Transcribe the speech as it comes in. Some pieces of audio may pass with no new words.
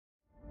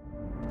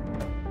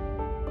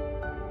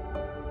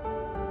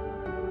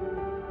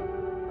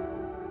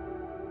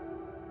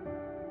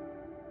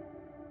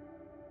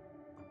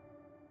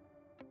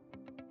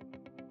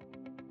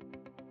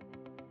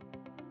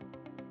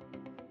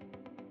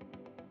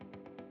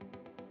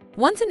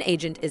Once an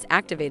agent is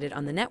activated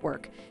on the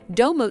network,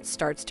 Domotz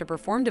starts to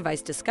perform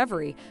device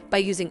discovery by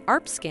using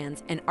ARP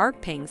scans and ARP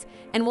pings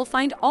and will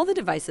find all the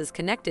devices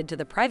connected to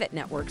the private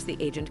networks the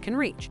agent can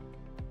reach.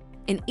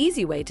 An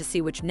easy way to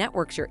see which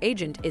networks your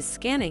agent is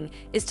scanning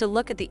is to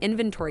look at the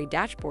inventory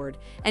dashboard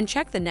and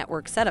check the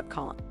network setup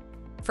column.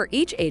 For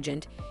each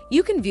agent,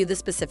 you can view the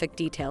specific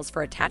details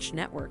for attached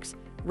networks,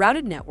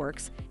 routed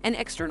networks, and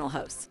external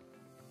hosts.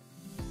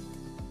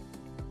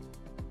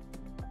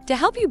 To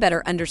help you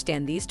better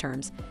understand these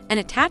terms, an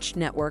attached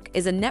network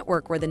is a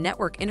network where the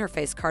network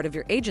interface card of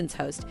your agent's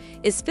host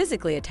is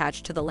physically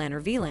attached to the LAN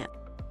or VLAN.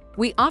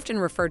 We often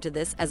refer to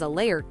this as a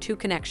Layer 2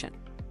 connection.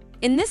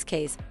 In this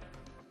case,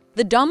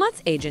 the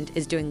Domotz agent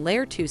is doing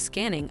Layer 2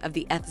 scanning of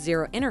the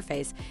F0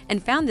 interface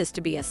and found this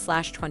to be a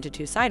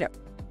 /22 CIDR.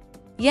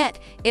 Yet,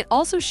 it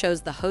also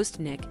shows the host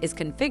NIC is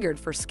configured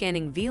for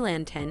scanning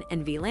VLAN 10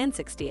 and VLAN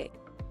 68.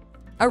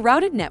 A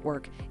routed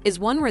network is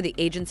one where the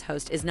agent's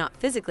host is not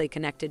physically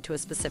connected to a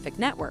specific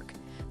network,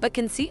 but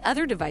can see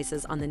other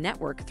devices on the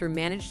network through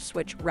managed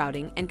switch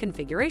routing and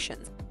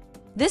configurations.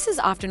 This is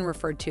often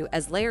referred to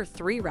as Layer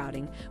 3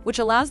 routing, which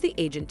allows the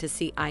agent to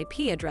see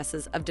IP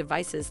addresses of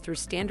devices through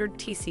standard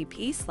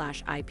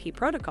TCP/IP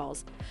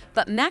protocols,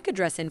 but MAC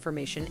address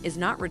information is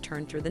not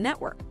returned through the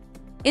network.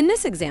 In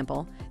this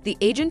example, the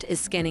agent is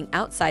scanning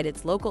outside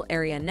its local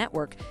area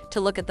network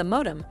to look at the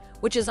modem,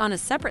 which is on a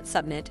separate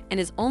subnet and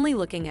is only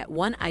looking at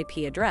one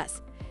IP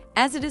address,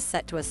 as it is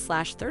set to a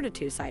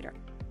 /32 CIDR.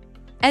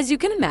 As you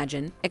can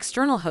imagine,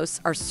 external hosts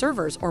are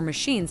servers or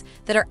machines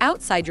that are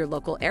outside your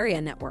local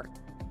area network.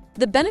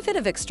 The benefit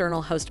of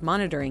external host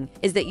monitoring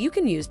is that you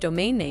can use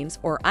domain names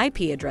or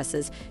IP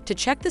addresses to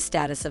check the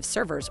status of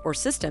servers or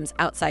systems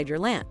outside your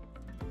LAN.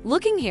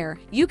 Looking here,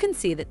 you can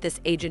see that this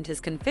agent is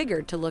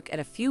configured to look at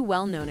a few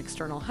well-known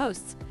external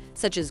hosts,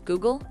 such as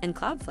Google and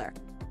Cloudflare.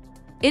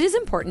 It is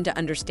important to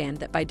understand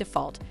that by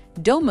default,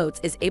 Domotz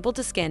is able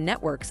to scan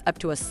networks up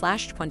to a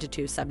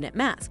 /22 subnet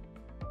mask.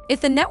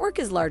 If the network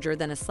is larger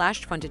than a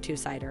 /22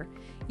 CIDR,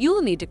 you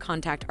will need to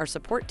contact our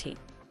support team.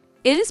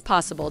 It is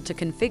possible to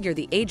configure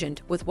the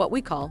agent with what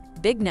we call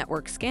big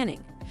network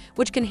scanning,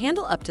 which can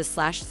handle up to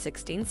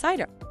 /16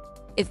 CIDR.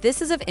 If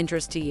this is of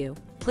interest to you,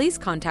 please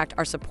contact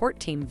our support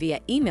team via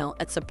email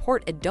at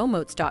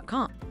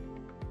support@domotz.com.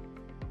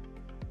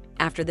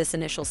 After this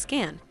initial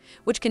scan,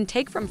 which can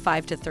take from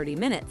 5 to 30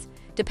 minutes,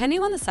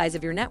 depending on the size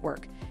of your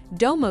network,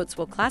 Domotz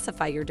will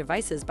classify your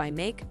devices by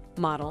make,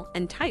 model,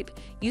 and type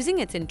using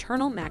its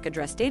internal MAC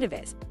address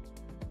database.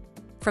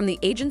 From the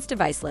agent's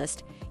device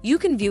list, you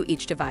can view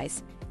each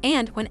device,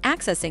 and when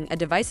accessing a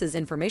device's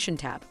information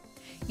tab,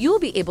 you will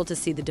be able to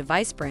see the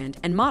device brand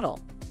and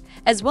model,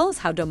 as well as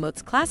how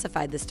Domotz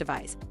classified this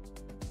device.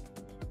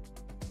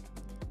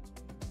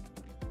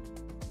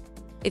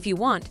 If you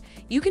want,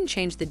 you can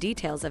change the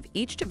details of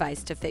each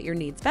device to fit your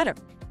needs better.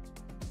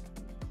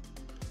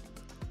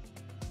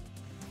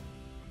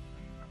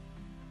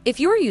 If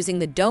you are using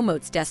the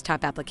Domotz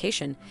desktop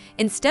application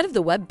instead of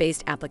the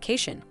web-based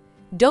application,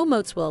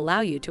 Domotz will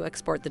allow you to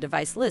export the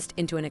device list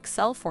into an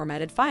Excel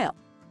formatted file.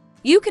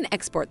 You can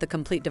export the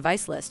complete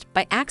device list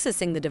by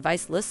accessing the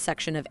device list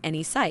section of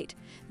any site,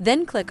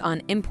 then click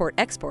on Import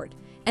Export,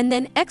 and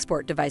then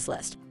Export Device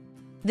List.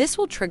 This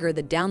will trigger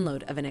the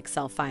download of an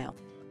Excel file.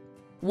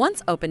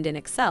 Once opened in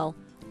Excel,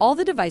 all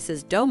the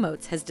devices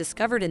Domotz has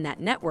discovered in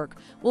that network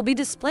will be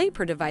displayed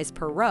per device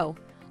per row,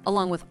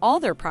 along with all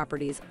their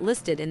properties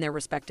listed in their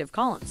respective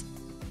columns.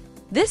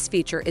 This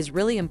feature is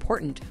really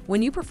important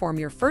when you perform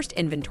your first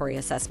inventory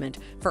assessment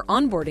for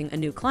onboarding a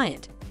new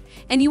client,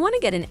 and you want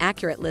to get an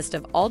accurate list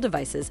of all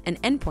devices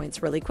and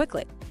endpoints really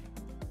quickly.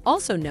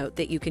 Also note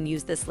that you can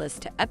use this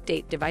list to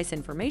update device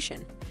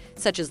information,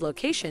 such as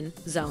location,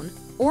 zone,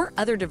 or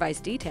other device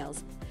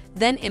details,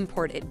 then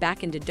import it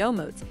back into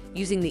Domotz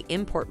using the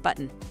Import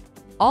button.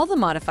 All the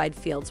modified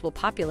fields will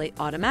populate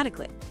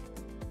automatically.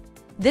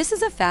 This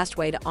is a fast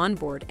way to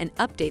onboard and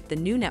update the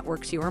new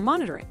networks you are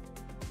monitoring.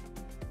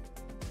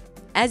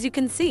 As you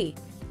can see,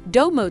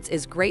 Domotz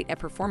is great at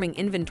performing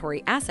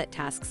inventory asset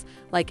tasks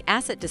like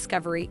asset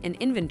discovery and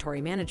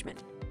inventory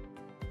management.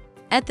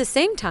 At the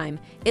same time,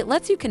 it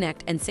lets you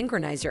connect and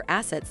synchronize your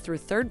assets through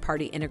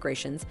third-party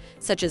integrations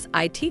such as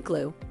IT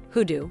Glue,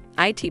 Hoodoo,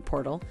 IT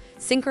Portal,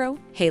 Synchro,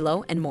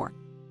 Halo, and more.